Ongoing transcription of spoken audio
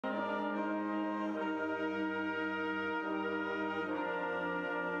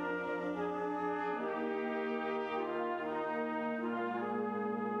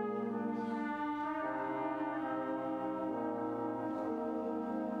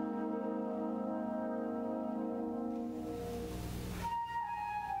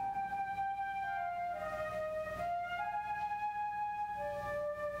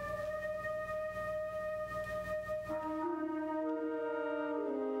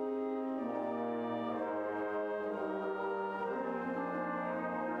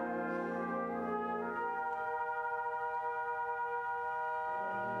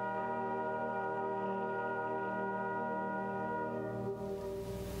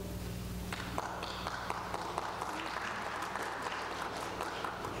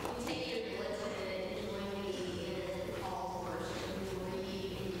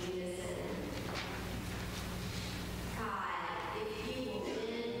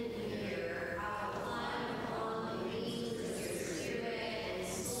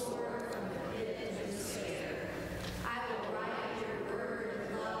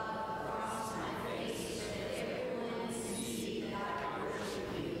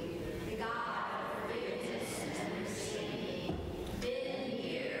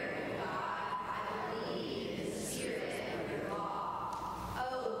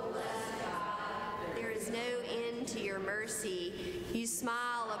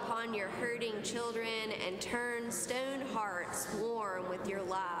smile upon your hurting children and turn stone hearts warm with your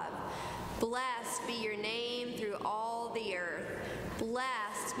love. Blessed be your name through all the earth.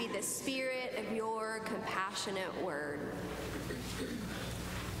 Blessed be the spirit of your compassionate word.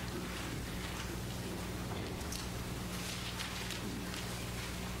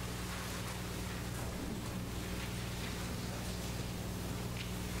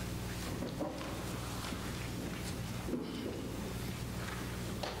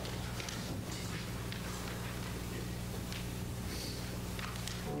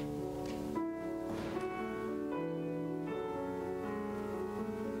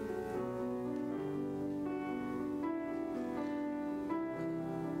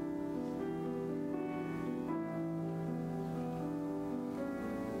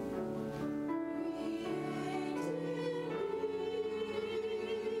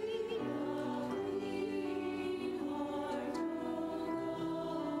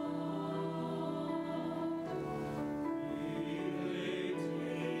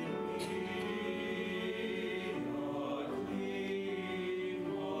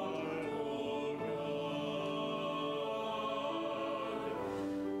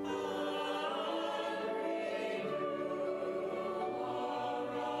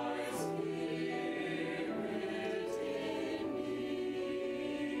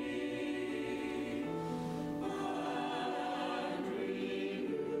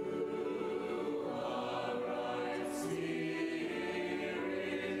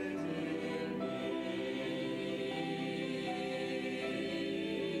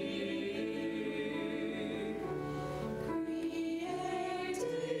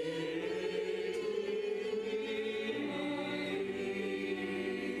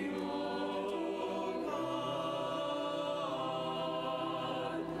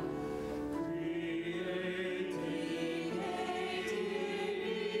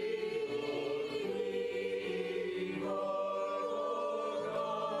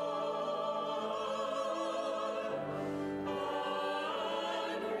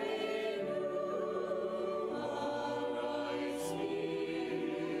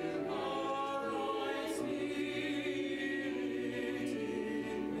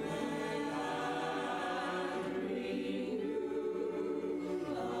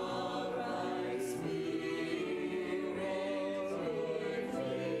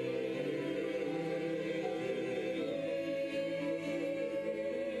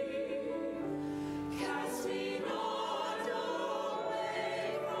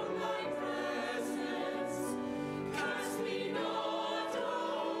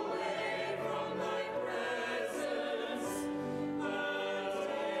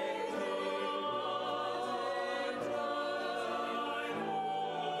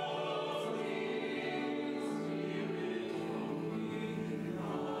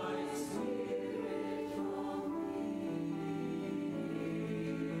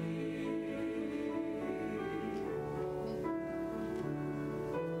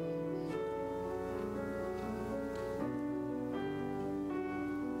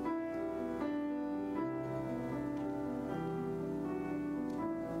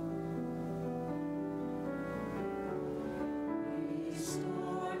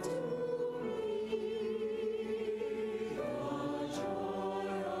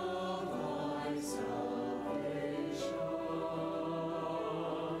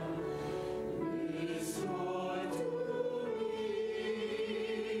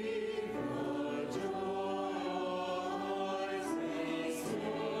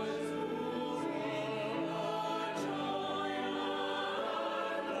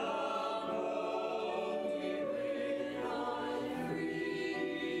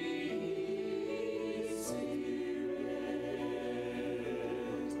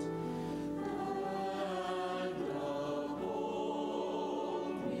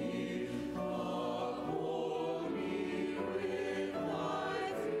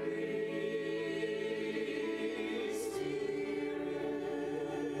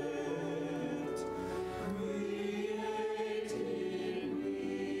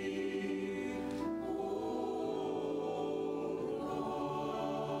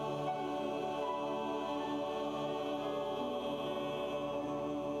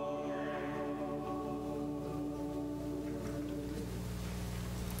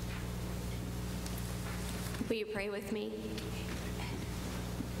 Will you pray with me?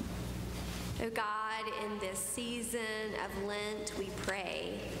 Oh God, in this season of Lent, we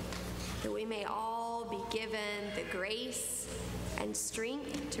pray that we may all be given the grace and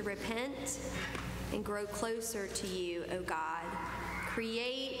strength to repent and grow closer to you, O God.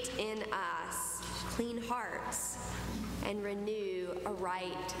 Create in us clean hearts and renew a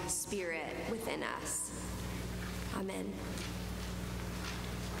right spirit within us. Amen.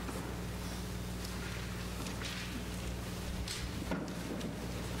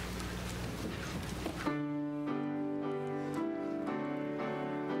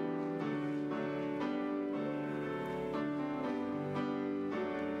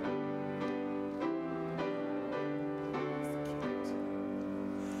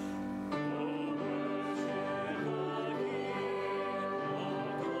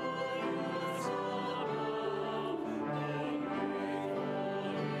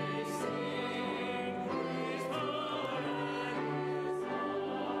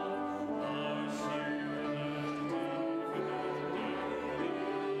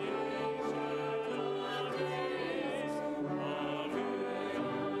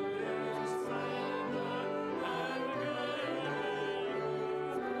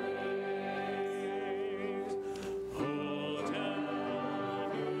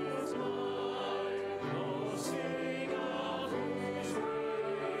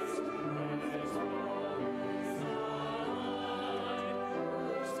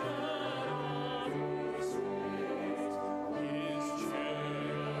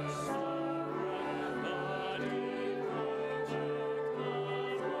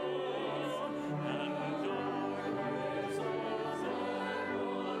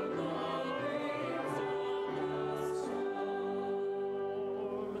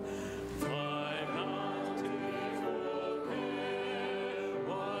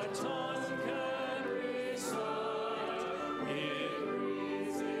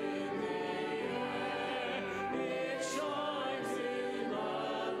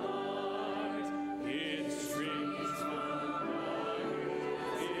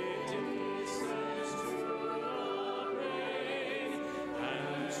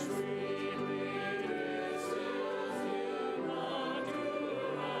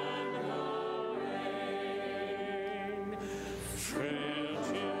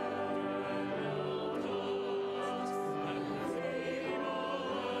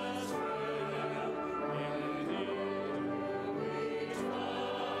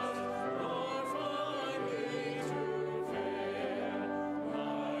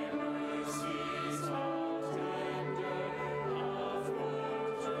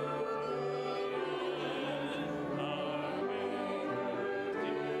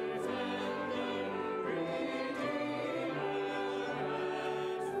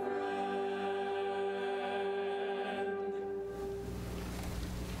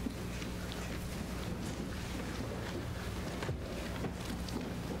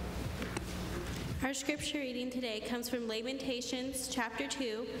 Our scripture reading today comes from Lamentations chapter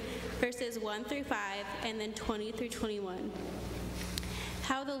 2, verses 1 through 5, and then 20 through 21.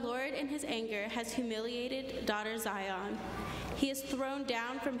 How the Lord in his anger has humiliated daughter Zion. He has thrown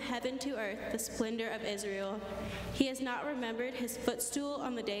down from heaven to earth the splendor of Israel. He has not remembered his footstool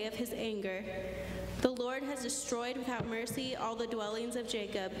on the day of his anger. The Lord has destroyed without mercy all the dwellings of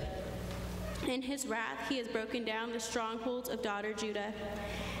Jacob. In his wrath he has broken down the strongholds of daughter Judah.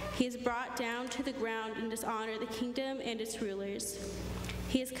 He has brought down to the ground in dishonor the kingdom and its rulers.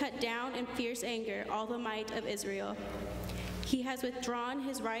 He has cut down in fierce anger all the might of Israel. He has withdrawn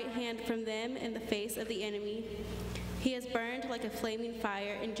his right hand from them in the face of the enemy. He has burned like a flaming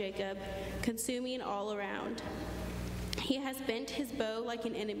fire in Jacob, consuming all around. He has bent his bow like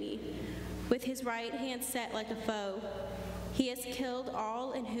an enemy, with his right hand set like a foe. He has killed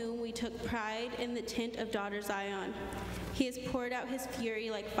all in whom we took pride in the tent of daughter Zion. He has poured out his fury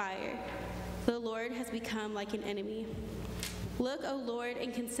like fire. The Lord has become like an enemy. Look, O Lord,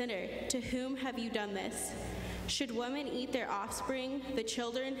 and consider, to whom have you done this? Should women eat their offspring, the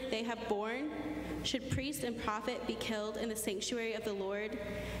children they have borne? Should priest and prophet be killed in the sanctuary of the Lord?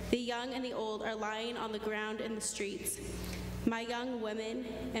 The young and the old are lying on the ground in the streets. My young women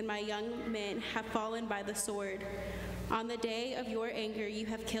and my young men have fallen by the sword. On the day of your anger you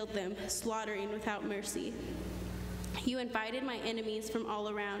have killed them, slaughtering without mercy. You invited my enemies from all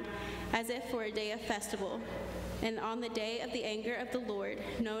around, as if for a day of festival. And on the day of the anger of the Lord,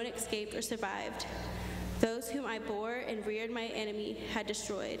 no one escaped or survived. Those whom I bore and reared my enemy had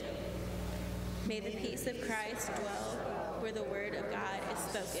destroyed. May the peace of Christ dwell where the word of God is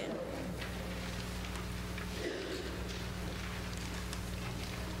spoken.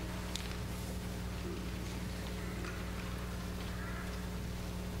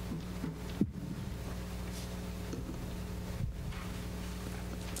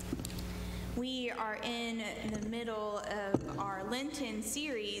 We are in the middle of our Lenten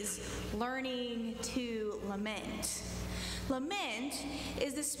series, Learning to Lament. Lament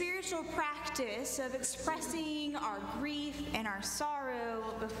is the spiritual practice of expressing our grief and our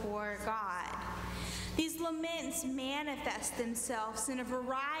sorrow before God. These laments manifest themselves in a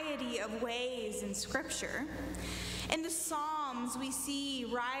variety of ways in Scripture. In the Psalms, we see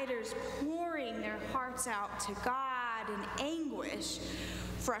writers pouring their hearts out to God in anguish,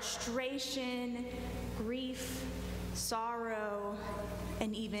 frustration, grief, sorrow,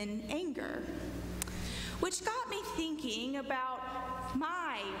 and even anger. Which got me thinking about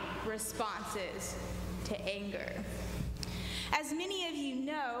my responses to anger. As many of you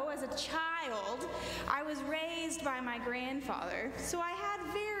know, as a child, I was raised by my grandfather, so I had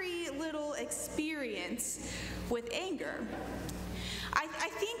very little experience with anger. I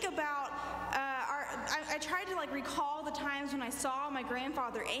think about, I tried to recall the times when I saw my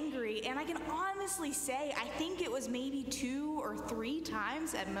grandfather angry, and I can honestly say I think it was maybe 2 or 3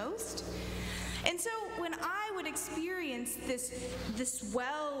 times at most. And so when I would experience this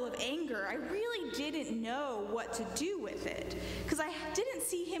well of anger, I really didn't know what to do with it because I didn't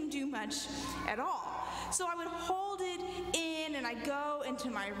see him do much at all. So I would hold it in and I'd go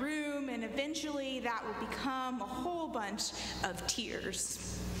into my room, and eventually that would become a whole bunch of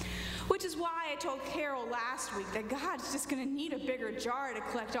tears. Which is why I told Carol last week that God's just going to need a bigger jar to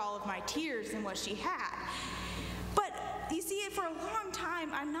collect all of my tears than what she had. But you see, for a long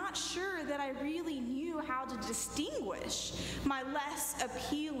time, I'm not sure that I really knew how to distinguish my less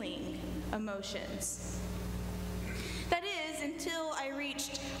appealing emotions. That is, until I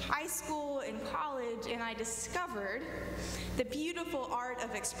reached high school and college and I discovered the beautiful art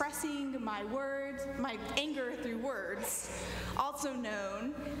of expressing my anger through words, also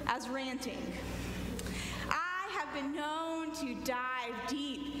known as ranting. I have been known to dive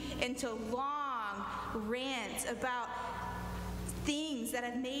deep into long rants about things that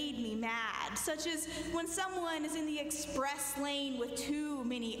have made me mad, such as when someone is in the express lane with too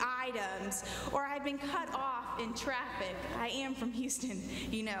many items, or I've been cut off in traffic. I am from Houston,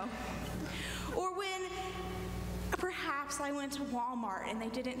 you know. Or when perhaps I went to Walmart and they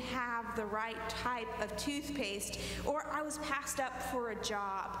didn't have the right type of toothpaste, or I was passed up for a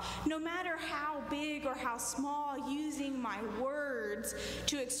job. No matter how big or how small, using my words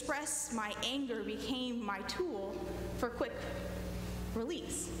to express my anger became my tool for quick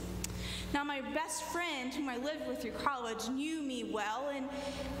release. Now, my best friend, whom I lived with through college, knew me well and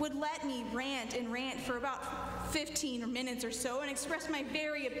would let me rant for about 15 minutes or so and express my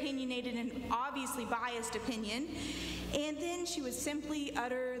very opinionated and obviously biased opinion. And then she would simply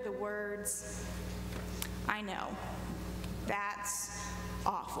utter the words, "I know, that's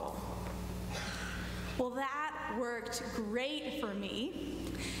awful." Well, that worked great for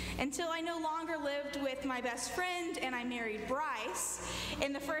me until I no longer lived with my best friend and I married Bryce.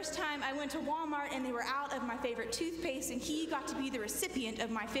 And the first time I went to Walmart and they were out of my favorite toothpaste, and he got to be the recipient of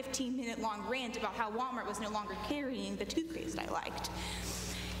my 15-minute long rant about how Walmart was no longer carrying the toothpaste I liked.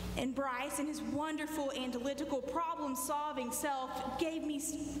 And Bryce, in his wonderful analytical problem-solving self,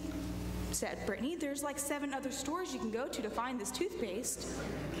 said, "Brittany, there's like 7 other stores you can go to find this toothpaste."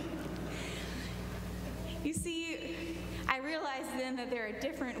 You see, I realized then that there are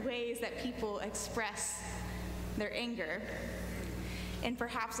different ways that people express their anger, and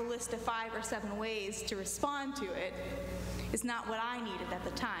perhaps a list of 5 or 7 ways to respond to it is not what I needed at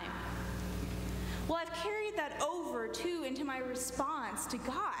the time. Well, I've carried that over, too, into my response to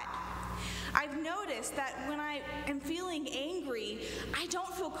God. I've noticed that when I am feeling angry, I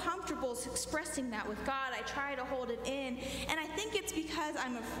don't feel comfortable expressing that with God. I try to hold it in, and I think it's because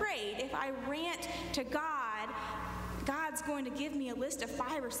I'm afraid if I rant to God, God's going to give me a list of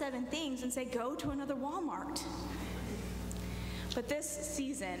 5 or 7 things and say, "Go to another Walmart." But this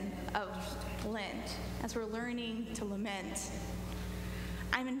season of Lent, as we're learning to lament,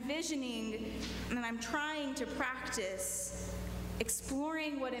 I'm envisioning and I'm trying to practice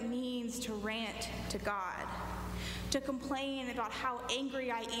exploring what it means to rant to God, to complain about how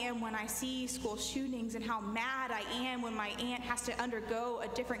angry I am when I see school shootings and how mad I am when my aunt has to undergo a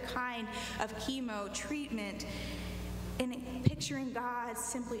different kind of chemo treatment, and picturing God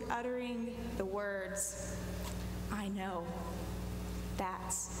simply uttering the words, "I know,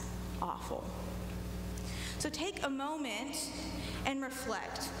 that's awful." So take a moment and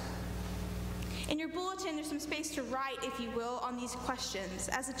reflect. In your bulletin, there's some space to write, if you will, on these questions.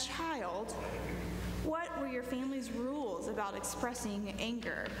 As a child, what were your family's rules about expressing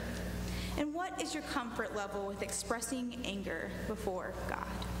anger? And what is your comfort level with expressing anger before God?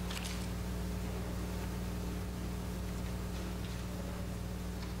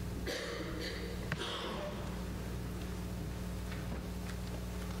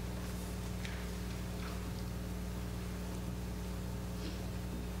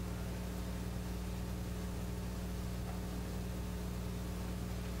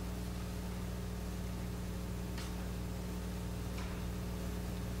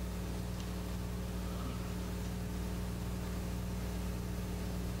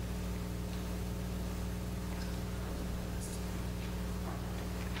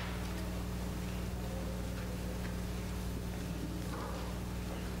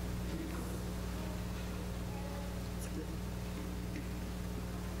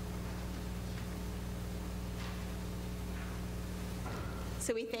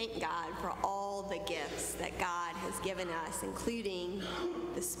 So we thank God for all the gifts that God has given us, including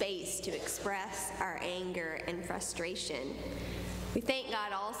the space to express our anger and frustration. We thank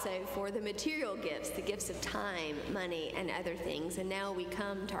God also for the material gifts, the gifts of time, money, and other things. And now we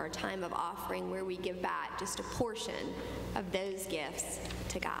come to our time of offering where we give back just a portion of those gifts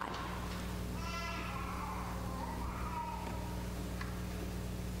to God.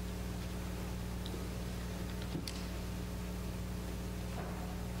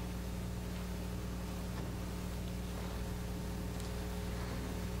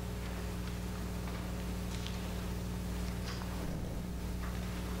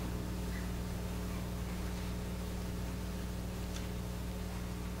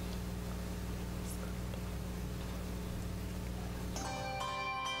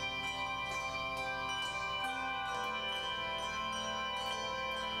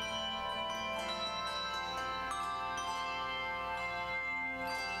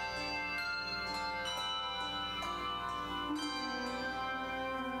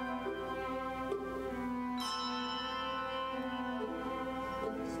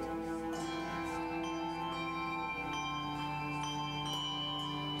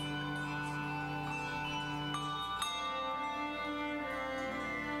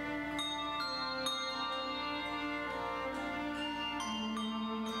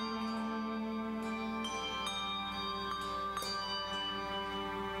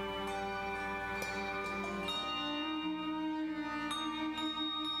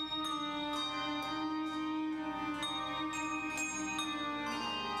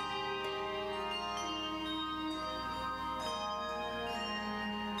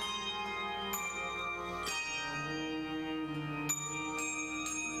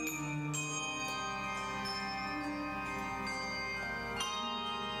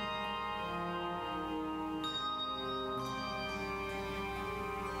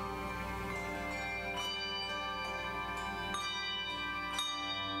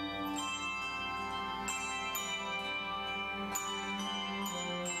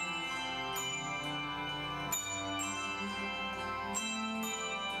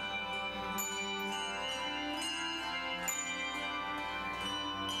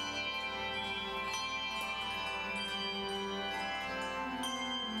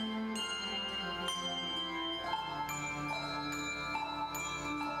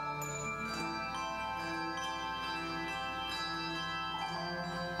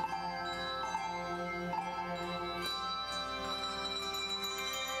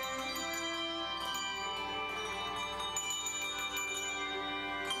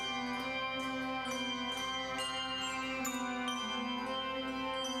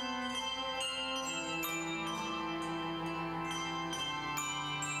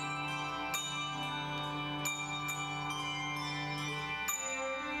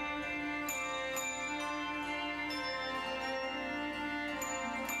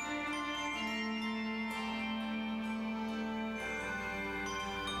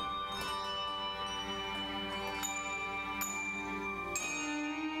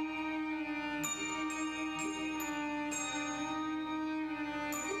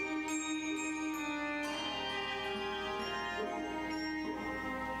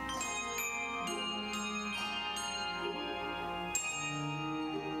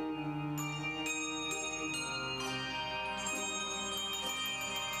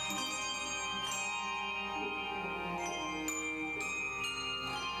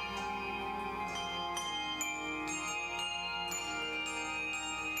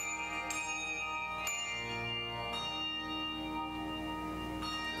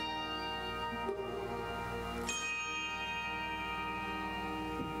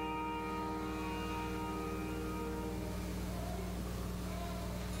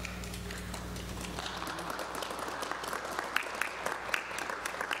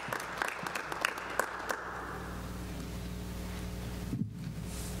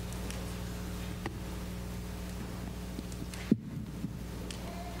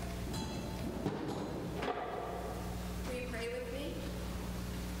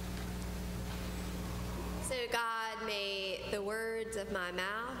 So God, may the words of my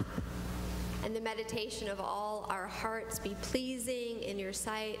mouth and the meditation of all our hearts be pleasing in your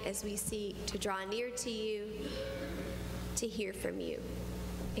sight as we seek to draw near to you, to hear from you.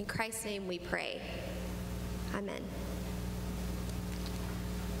 In Christ's name we pray. Amen.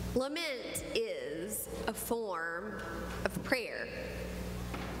 Lament is a form of prayer.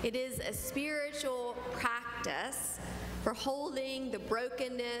 It is a spiritual practice for holding the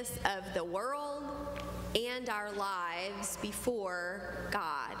brokenness of the world and our lives before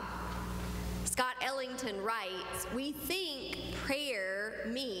God. Scott Ellington writes, "We think prayer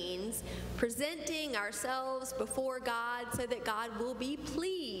means presenting ourselves before God so that God will be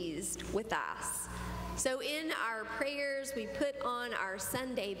pleased with us. So in our prayers, we put on our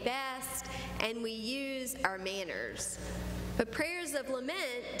Sunday best and we use our manners. But prayers of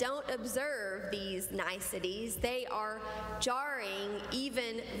lament don't observe these niceties. They are jarring,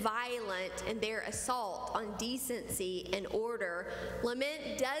 even violent in their assault on decency and order.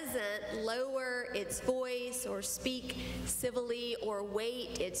 Lament doesn't lower its voice or speak civilly or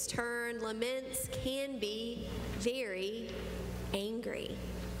wait its turn. Laments can be very angry."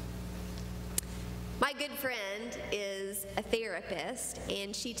 My good friend is a therapist,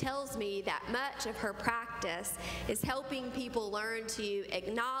 and she tells me that much of her practice is helping people learn to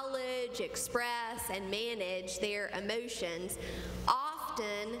acknowledge, express, and manage their emotions,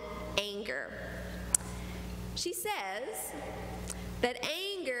 often anger. She says that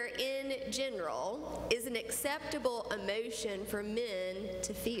anger in general is an acceptable emotion for men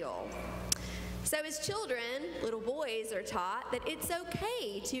to feel. So as children, little boys are taught that it's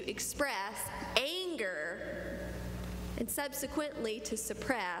okay to express anger and subsequently to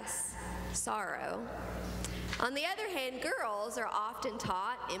suppress sorrow. On the other hand, girls are often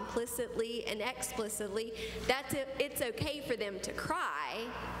taught implicitly and explicitly that it's okay for them to cry,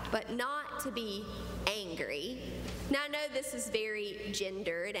 but not to be angry. Now, I know this is very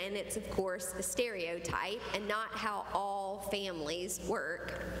gendered, and it's, of course, a stereotype and not how all families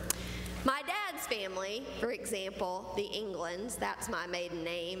work. My dad's family, for example, the Englands, that's my maiden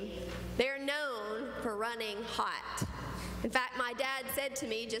name, they're known for running hot. In fact, my dad said to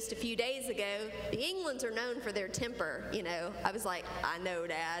me just a few days ago, the Englands are known for their temper, you know. I was like, I know,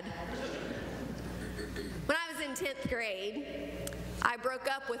 Dad. When I was in 10th grade, I broke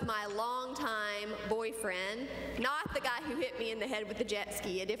up with my longtime boyfriend, not the guy who hit me in the head with the jet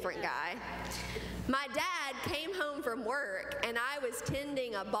ski, a different guy. My dad came home from work, and I was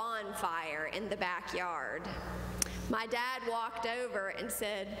tending a bonfire in the backyard. My dad walked over and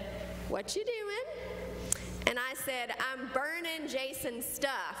said, "What you doing?" And I said, "I'm burning Jason's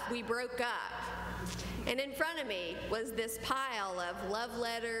stuff. We broke up." And in front of me was this pile of love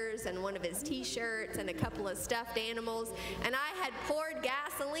letters and one of his t-shirts and a couple of stuffed animals, and I had poured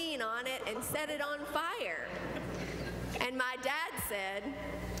gasoline on it and set it on fire. And my dad said,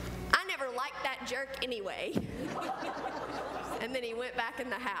 "I never liked that jerk anyway." And then he went back in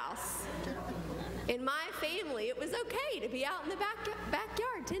the house. In my family, it was okay to be out in the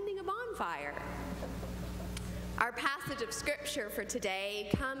backyard tending a bonfire. Our passage of scripture for today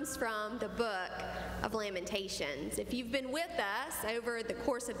comes from the book of Lamentations. If you've been with us over the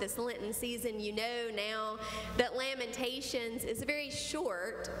course of this Lenten season, you know now that Lamentations is a very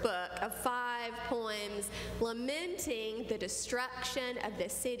short book of 5 poems lamenting the destruction of the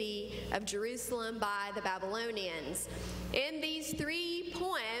city of Jerusalem by the Babylonians. In these 3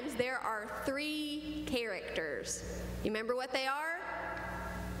 poems, there are 3 characters. You remember what they are?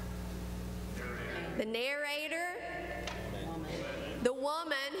 The narrator, the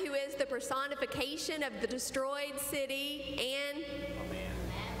woman who is the personification of the destroyed city, and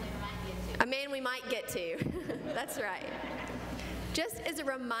a man we might get to. That's right. Just as a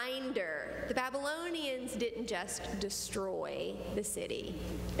reminder, the Babylonians didn't just destroy the city.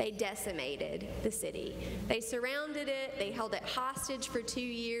 They decimated the city. They surrounded it. They held it hostage for 2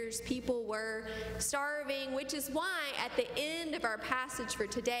 years. People were starving, which is why at the end of our passage for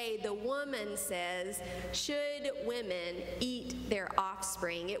today, the woman says, "Should women eat their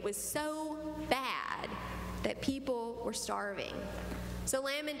offspring?" It was so bad that people were starving. So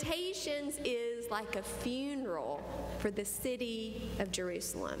Lamentations is like a funeral for the city of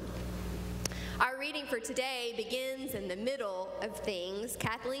Jerusalem. Our reading for today begins in the middle of things.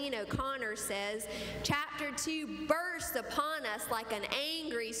 Kathleen O'Connor says, chapter 2 bursts upon us like an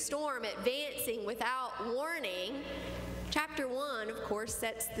angry storm advancing without warning. Chapter 1, of course,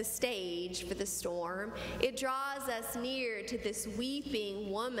 sets the stage for the storm. It draws us near to this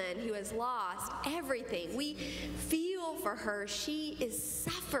weeping woman who has lost everything. We feel for her. She is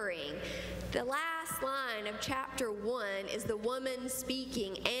suffering. The last line of chapter 1 is the woman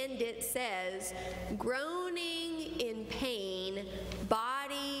speaking, and it says, "Groaning in pain,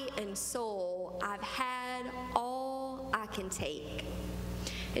 body and soul, I've had all I can take."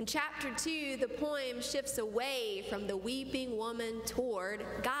 In chapter 2, the poem shifts away from the weeping woman toward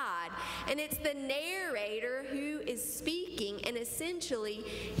God. And it's the narrator who is speaking, and essentially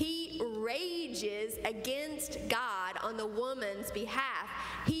he rages against God on the woman's behalf.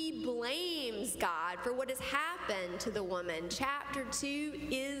 He blames God for what has happened to the woman. Chapter 2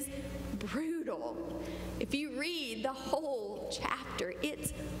 is brutal. If you read the whole chapter,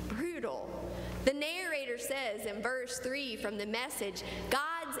 it's brutal. The narrator says in verse 3 from the Message,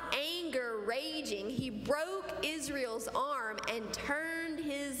 God's anger raging, he broke Israel's arm and turned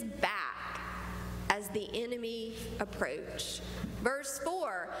his back as the enemy approached. Verse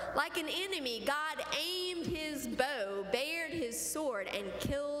 4, like an enemy, God aimed his bow, bared his sword, and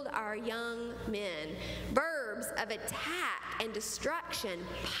killed our young men. Verbs of attack and destruction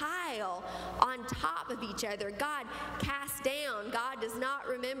pile on top of each other. God casts down. God does not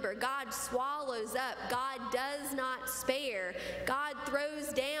remember. God swallows up. God does not spare. God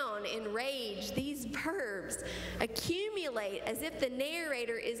throws down in rage. These verbs accumulate as if the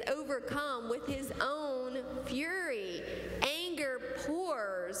narrator is overcome with his own fury. Anger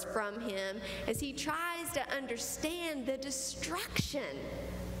pours from him as he tries to understand the destruction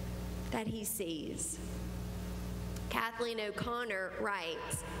that he sees. Kathleen O'Connor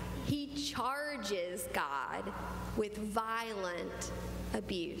writes, he charges God with violent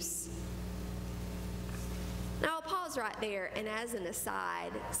abuse. Now I'll pause right there and as an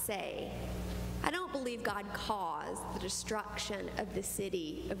aside say, I don't believe God caused the destruction of the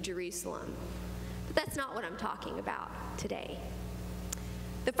city of Jerusalem. But that's not what I'm talking about today.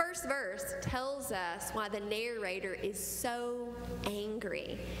 The first verse tells us why the narrator is so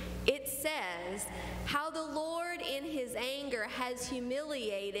angry. It says, how the Lord in his anger has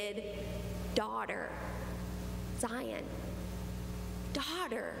humiliated daughter Zion.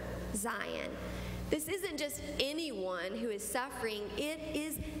 Daughter Zion. This isn't just anyone who is suffering. It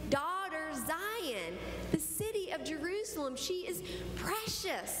is daughter Zion, the city of Jerusalem. She is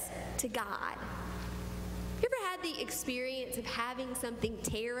precious to God. You ever had the experience of having something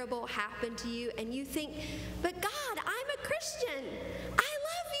terrible happen to you and you think, but God, I'm a Christian. I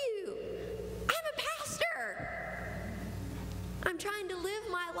love you. I'm a pastor. I'm trying to live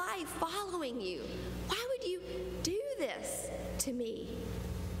my life following you. Why would you do this to me?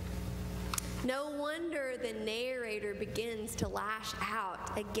 No wonder the narrator begins to lash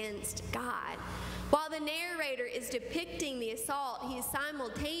out against God. While the narrator is depicting the assault, he is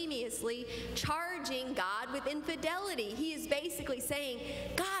simultaneously charging God with infidelity. He is basically saying,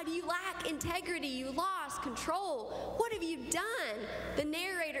 God, you lack integrity. You lost control. What have you done? The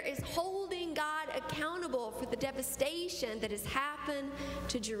narrator is holding God accountable for the devastation that has happened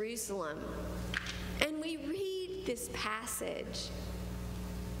to Jerusalem. And we read this passage,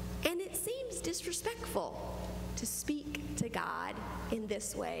 and it seems disrespectful to speak to God in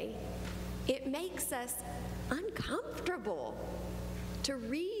this way. It makes us uncomfortable to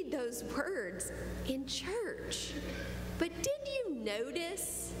read those words in church. But did you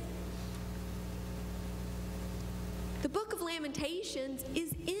notice the book of Lamentations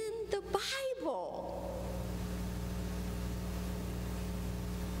is in the Bible?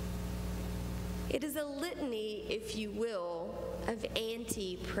 It is a litany, if you will, of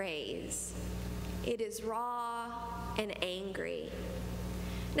anti-praise. It is raw and angry.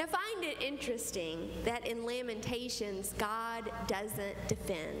 Now, I find it interesting that in Lamentations, God doesn't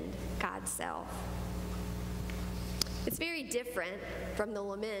defend God's self. It's very different from the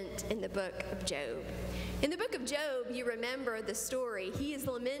lament in the book of Job. In the book of Job, you remember the story. He is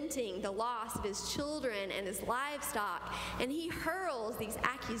lamenting the loss of his children and his livestock, and he hurls these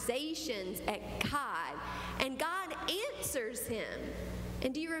accusations at God, and God answers him.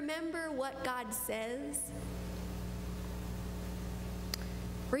 And do you remember what God says?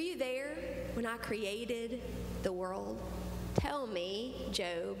 Were you there when I created the world? Tell me,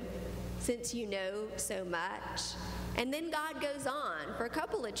 Job, since you know so much. And then God goes on for a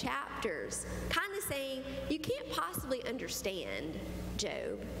couple of chapters, kind of saying, you can't possibly understand,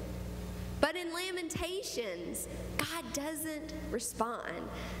 Job. But in Lamentations, God doesn't respond.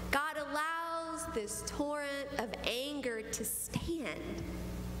 God allows this torrent of anger to stand.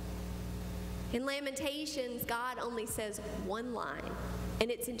 In Lamentations, God only says one line, and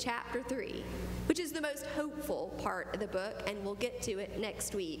it's in chapter 3, which is the most hopeful part of the book, and we'll get to it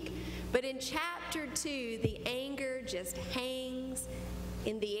next week. But in chapter 2, the anger just hangs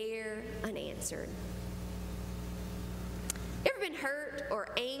in the air unanswered. You ever been hurt or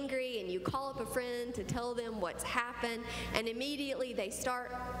angry and you call up a friend to tell them what's happened, and immediately they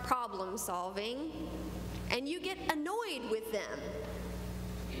start problem solving, and you get annoyed with them?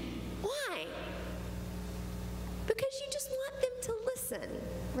 Why? Because you just want them to listen,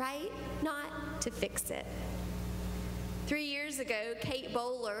 right? Not to fix it. 3 years ago, Kate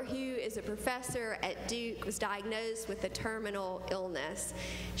Bowler, who is a professor at Duke, was diagnosed with a terminal illness.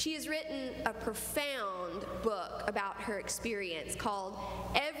 She has written a profound book about her experience called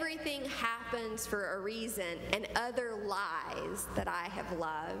Everything Happens for a Reason and Other Lies That I Have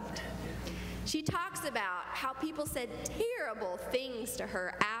Loved. She talks about how people said terrible things to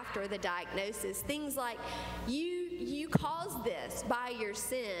her after the diagnosis. Things like, you caused this by your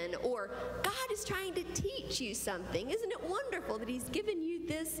sin, or God is trying to teach you something. Isn't it wonderful that he's given you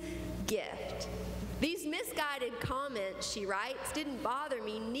this gift? These misguided comments, she writes, didn't bother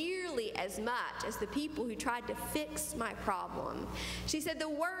me nearly as much as the people who tried to fix my problem. She said the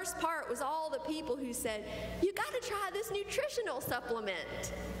worst part was all the people who said, you got to try this nutritional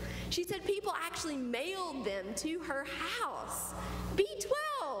supplement. She said people actually mailed them to her house.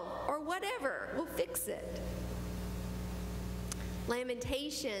 B12 or whatever will fix it.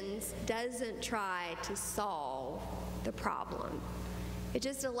 Lamentations doesn't try to solve the problem. It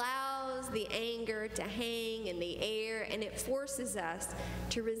just allows the anger to hang in the air, and it forces us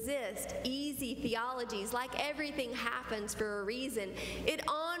to resist easy theologies like everything happens for a reason. It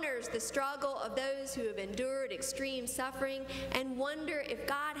honors the struggle of those who have endured extreme suffering and wonder if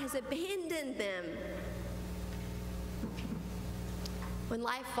God has abandoned them. When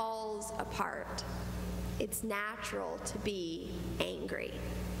life falls apart, it's natural to be angry.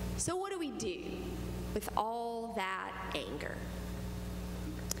 So what do we do with all that anger?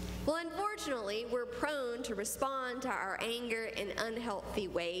 Well, unfortunately, we're prone to respond to our anger in unhealthy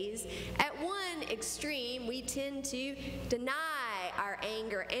ways. At one extreme, we tend to deny our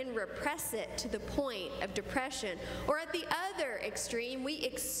anger and repress it to the point of depression. Or at the other extreme, we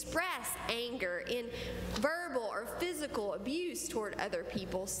express anger in verbal or physical abuse toward other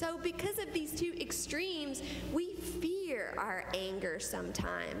people. So because of these two extremes, we fear our anger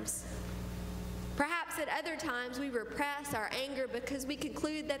sometimes. Perhaps at other times we repress our anger because we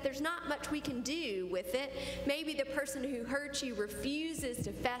conclude that there's not much we can do with it. Maybe the person who hurt you refuses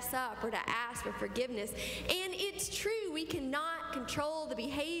to fess up or to ask for forgiveness. And it's true, we cannot control the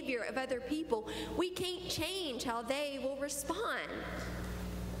behavior of other people. We can't change how they will respond.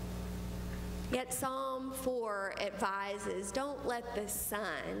 Yet Psalm 4 advises, don't let the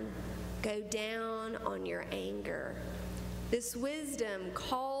sun go down on your anger. This wisdom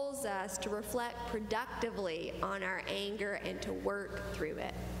calls us to reflect productively on our anger and to work through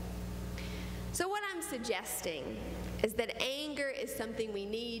it. So what I'm suggesting is that anger is something we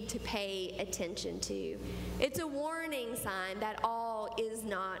need to pay attention to. It's a warning sign that all is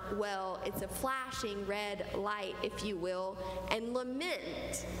not well. It's a flashing red light, if you will. And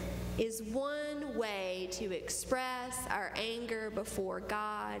lament is one way to express our anger before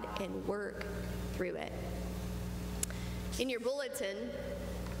God and work through it. In your bulletin,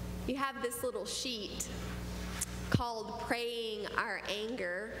 you have this little sheet called Praying Our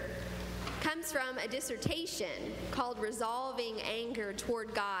Anger. It comes from a dissertation called Resolving Anger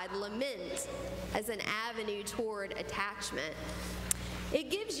Toward God, Lament as an Avenue Toward Attachment. It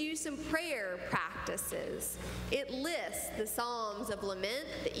gives you some prayer practices. It lists the Psalms of lament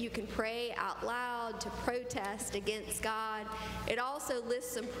that you can pray out loud to protest against God. It also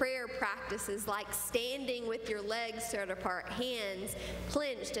lists some prayer practices like standing with your legs spread apart, hands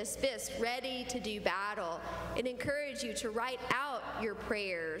clenched as fists, ready to do battle. It encourages you to write out your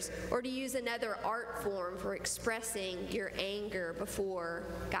prayers or to use another art form for expressing your anger before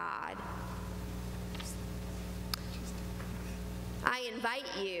God. I invite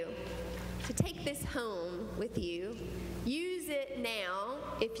you to take this home with you. Use it now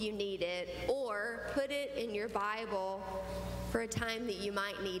if you need it, or put it in your Bible for a time that you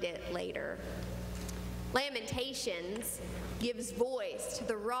might need it later. Lamentations gives voice to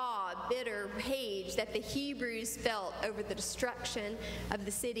the raw, bitter rage that the Hebrews felt over the destruction of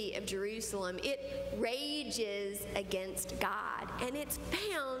the city of Jerusalem. It rages against God, and it's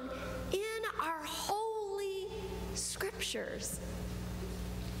found in our holy scriptures.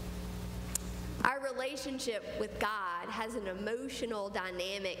 Our relationship with God has an emotional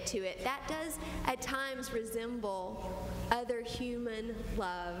dynamic to it that does at times resemble other human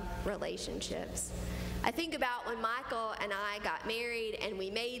love relationships. I think about when Michael and I got married and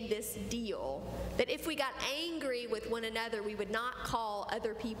we made this deal that if we got angry with one another, we would not call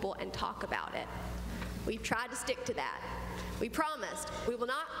other people and talk about it. We've tried to stick to that. We promised we will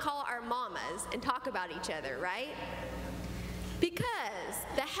not call our mamas and talk about each other, right? Because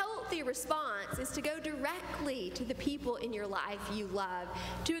the healthy response is to go directly to the people in your life you love,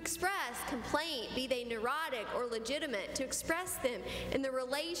 to express complaint, be they neurotic or legitimate, to express them in the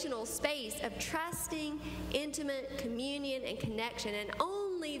relational space of trusting, intimate communion and connection. And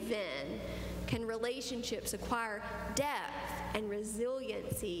only then can relationships acquire depth and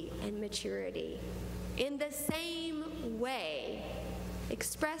resiliency and maturity. In the same way,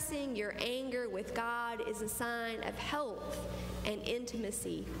 expressing your anger with God is a sign of health and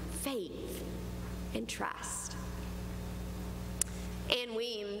intimacy, faith, and trust. Ann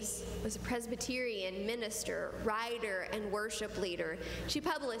Weems was a Presbyterian minister, writer, and worship leader. She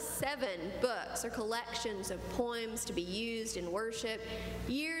published 7 books or collections of poems to be used in worship.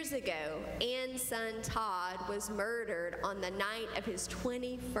 Years ago, Ann's son Todd was murdered on the night of his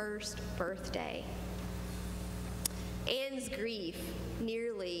 21st birthday. Ann's grief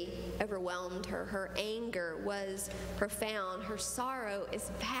nearly overwhelmed her. Her anger was profound. Her sorrow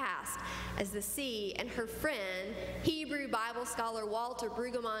is vast as the sea. And her friend, Hebrew Bible scholar Walter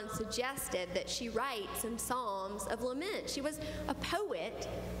Brueggemann, suggested that she write some psalms of lament. She was a poet,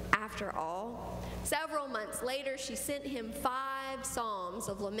 after all. Several months later, she sent him 5 psalms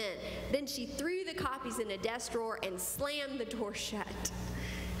of lament. Then she threw the copies in a desk drawer and slammed the door shut.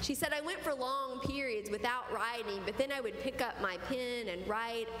 She said, I went for long periods without writing, but then I would pick up my pen and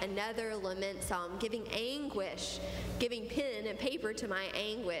write another lament psalm, giving pen and paper to my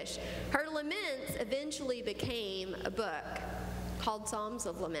anguish. Her laments eventually became a book called Psalms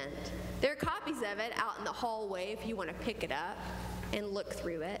of Lament. There are copies of it out in the hallway if you want to pick it up and look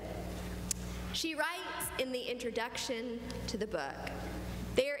through it. She writes in the introduction to the book,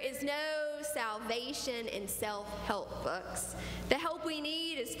 there is no salvation in self-help books. The help we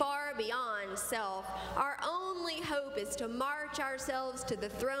need is far beyond self. Our only hope is to march ourselves to the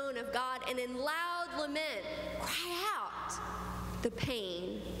throne of God and in loud lament cry out the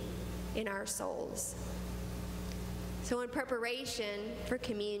pain in our souls. So in preparation for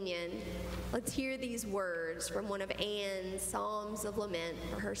communion, let's hear these words from one of Ann's Psalms of Lament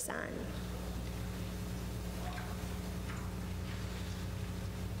for her son.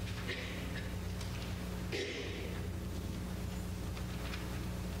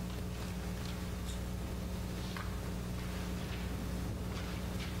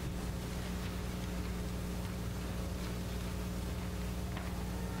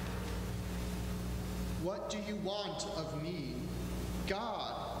 What do you want of me,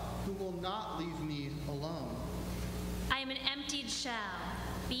 God, who will not leave me alone? I am an emptied shell,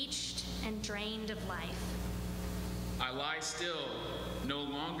 beached and drained of life. I lie still, no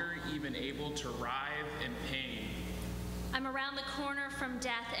longer even able to writhe in pain. I'm around the corner from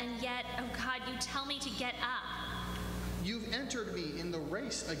death, and yet, oh God, you tell me to get up. You've entered me in the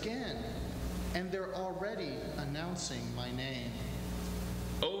race again, and they're already announcing my name.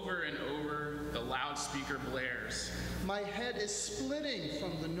 Over and over, the loudspeaker blares. My head is splitting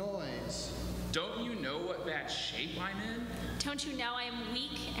from the noise. Don't you know what bad shape I'm in? Don't you know I am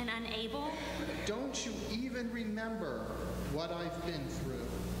weak and unable? Don't you even remember what I've been through?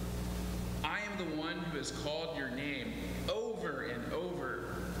 I am the one who has called your name over and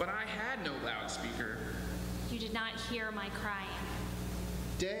over, but I had no loudspeaker. You did not hear my crying.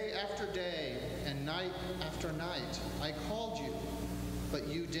 Day after day and night after night, I called you, but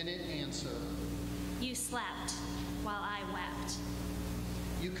you didn't answer. You slept while I wept.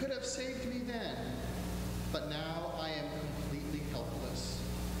 You could have saved me then, but now I am completely helpless.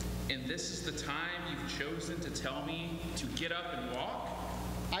 And this is the time you've chosen to tell me to get up and walk?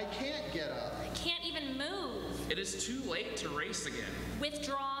 I can't get up. I can't even move. It is too late to race again.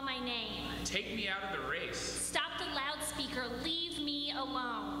 Withdraw my name. Take me out of the race. Stop the loudspeaker. Leave me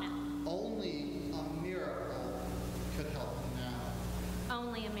alone. Only a miracle could help me now.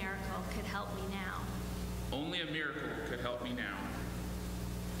 Only a miracle could help me now. Only a miracle could help me now.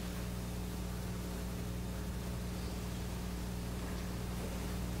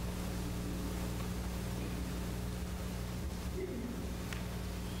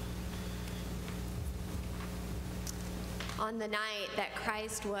 On the night that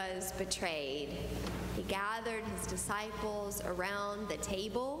Christ was betrayed, he gathered his disciples around the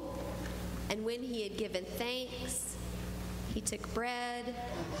table, and when he had given thanks, he took bread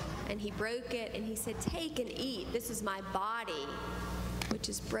and he broke it and he said, "Take and eat. This is my body, which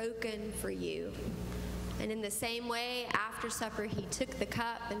is broken for you." And in the same way, after supper, he took the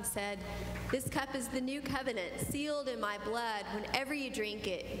cup and said, "This cup is the new covenant, sealed in my blood. Whenever you drink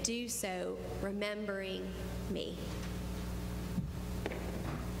it, do so remembering me."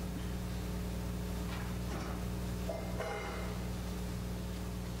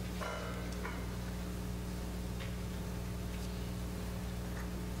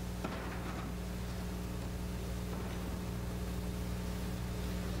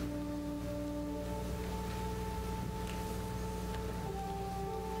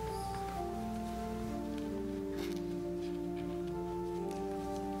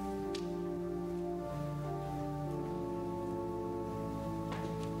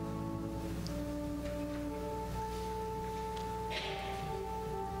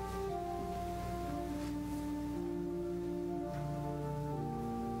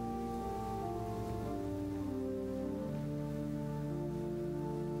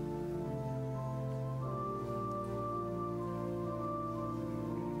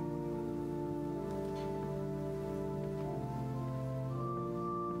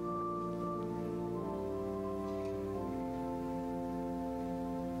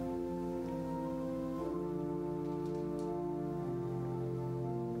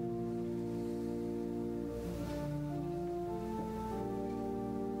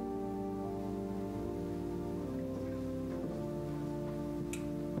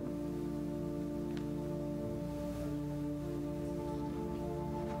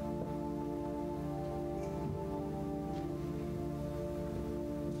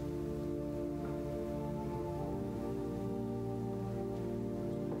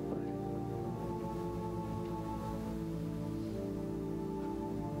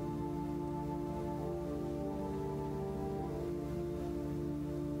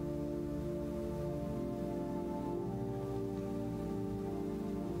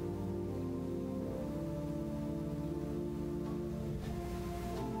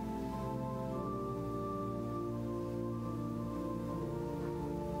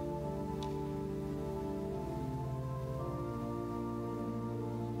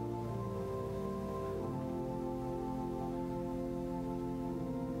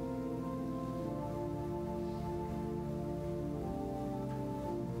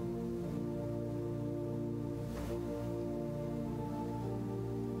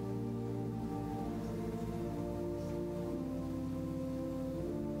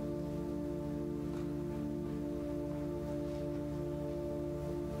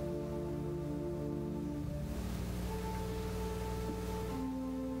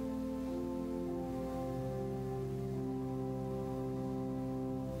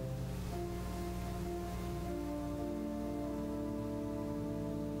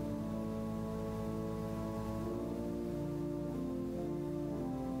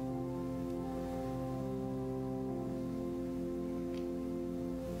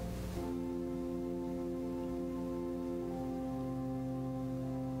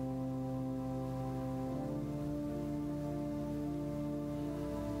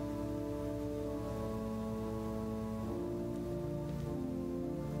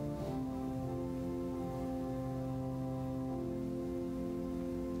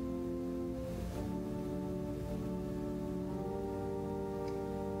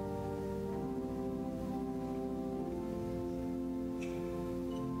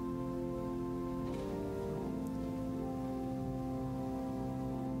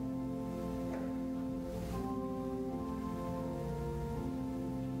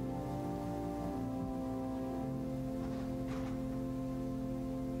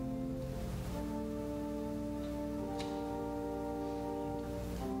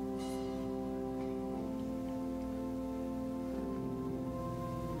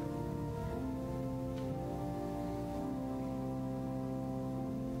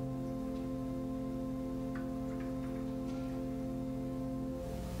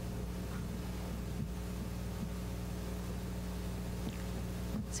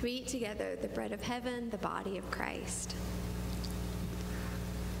 As we eat together the bread of heaven, the body of Christ.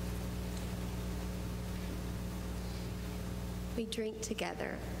 We drink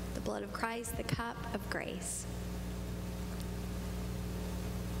together the blood of Christ, the cup of grace.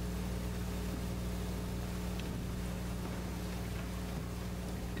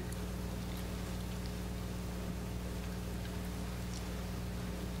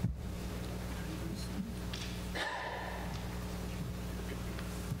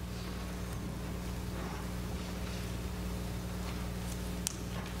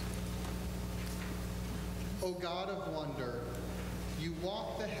 O God of wonder, you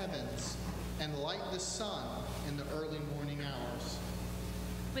walk the heavens and light the sun in the early morning hours.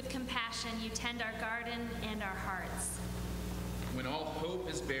 With compassion, you tend our garden and our hearts. When all hope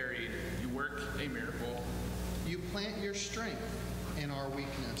is buried, you work a miracle. You plant your strength in our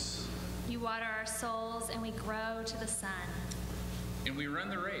weakness. You water our souls, and we grow to the sun. And we run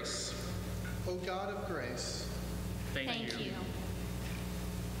the race. O God of grace, Thank you.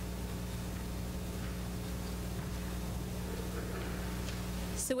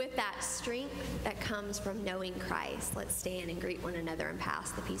 So with that strength that comes from knowing Christ, let's stand and greet one another and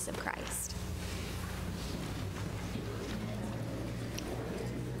pass the peace of Christ.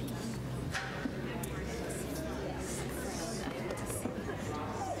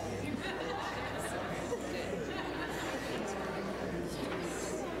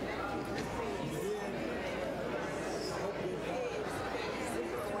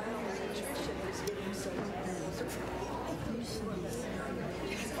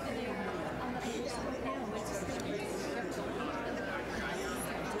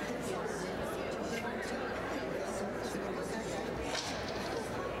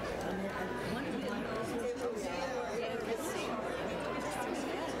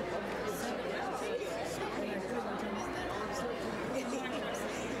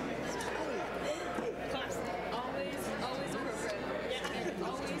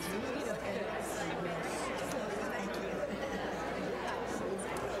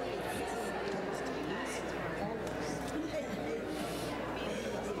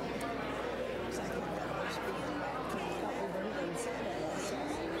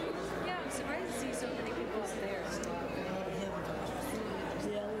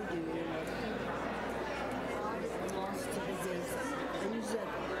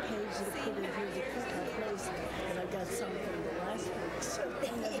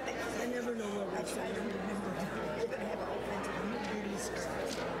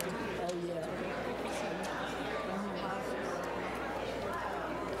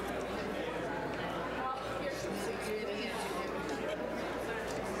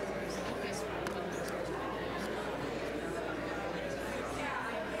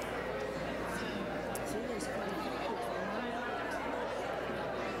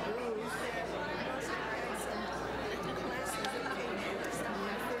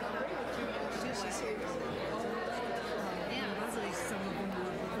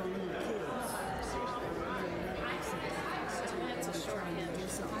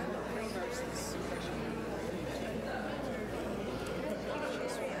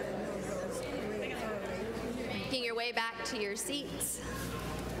 Making your way back to your seats.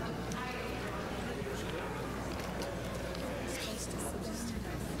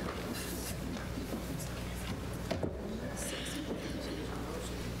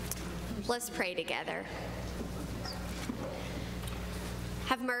 Let's pray together.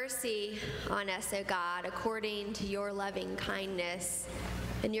 Have mercy on us, O God, according to your loving kindness.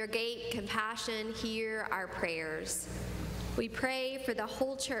 In your great compassion, hear our prayers. We pray for the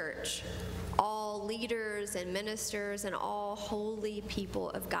whole church, all leaders and ministers, and all holy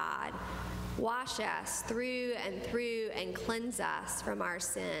people of God. Wash us through and cleanse us from our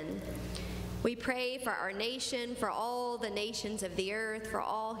sin. We pray for our nation, for all the nations of the earth, for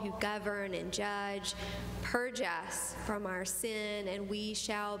all who govern and judge. Purge us from our sin, and we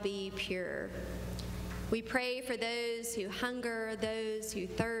shall be pure. We pray for those who hunger, those who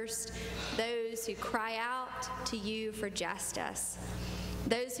thirst, those who cry out to you for justice,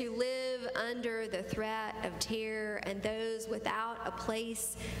 those who live under the threat of terror, and those without a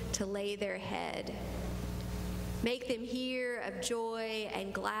place to lay their head. Make them hear of joy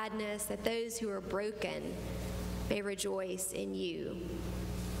and gladness, that those who are broken may rejoice in you.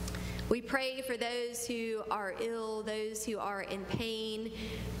 We pray for those who are ill, those who are in pain,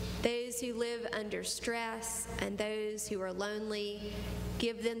 those who live under stress, and those who are lonely.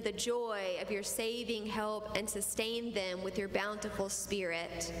 Give them the joy of your saving help and sustain them with your bountiful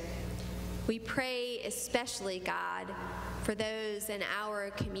Spirit. We pray especially, God, for those in our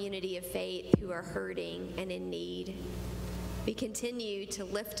community of faith who are hurting and in need. We continue to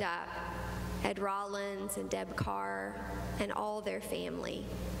lift up Ed Rollins and Deb Carr and all their family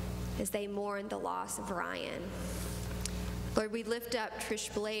as they mourn the loss of Ryan. Lord, we lift up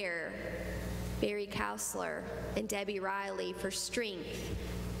Trish Blair, Barry Kousler, and Debbie Riley for strength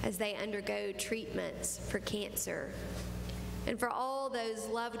as they undergo treatments for cancer. And for all those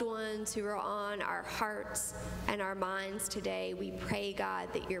loved ones who are on our hearts and our minds today, we pray, God,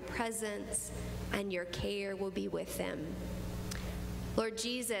 that your presence and your care will be with them. Lord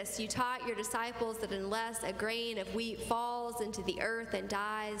Jesus, you taught your disciples that unless a grain of wheat falls into the earth and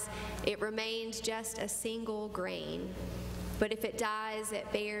dies, it remains just a single grain. But if it dies, it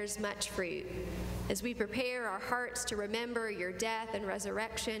bears much fruit. As we prepare our hearts to remember your death and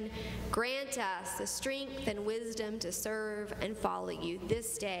resurrection, grant us the strength and wisdom to serve and follow you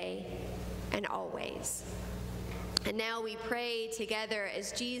this day and always. And now we pray together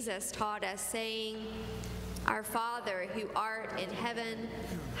as Jesus taught us, saying, Our Father, who art in heaven,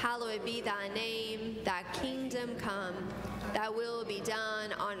 hallowed be thy name. Thy kingdom come. Thy will be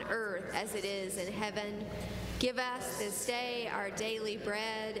done on earth as it is in heaven. Give us this day our daily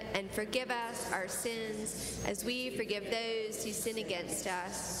bread, and forgive us our sins as we forgive those who sin against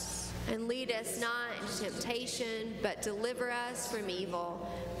us. And lead us not into temptation, but deliver us from evil.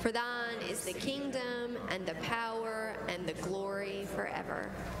 For thine is the kingdom, and the power, and the glory forever.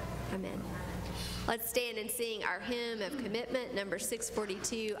 Amen. Let's stand and sing our hymn of commitment, number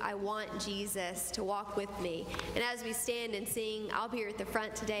 642, I Want Jesus to Walk With Me. And as we stand and sing, I'll be here at the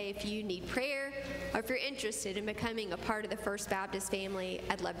front today if you need prayer or if you're interested in becoming a part of the First Baptist family.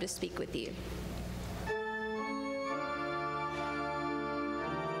 I'd love to speak with you.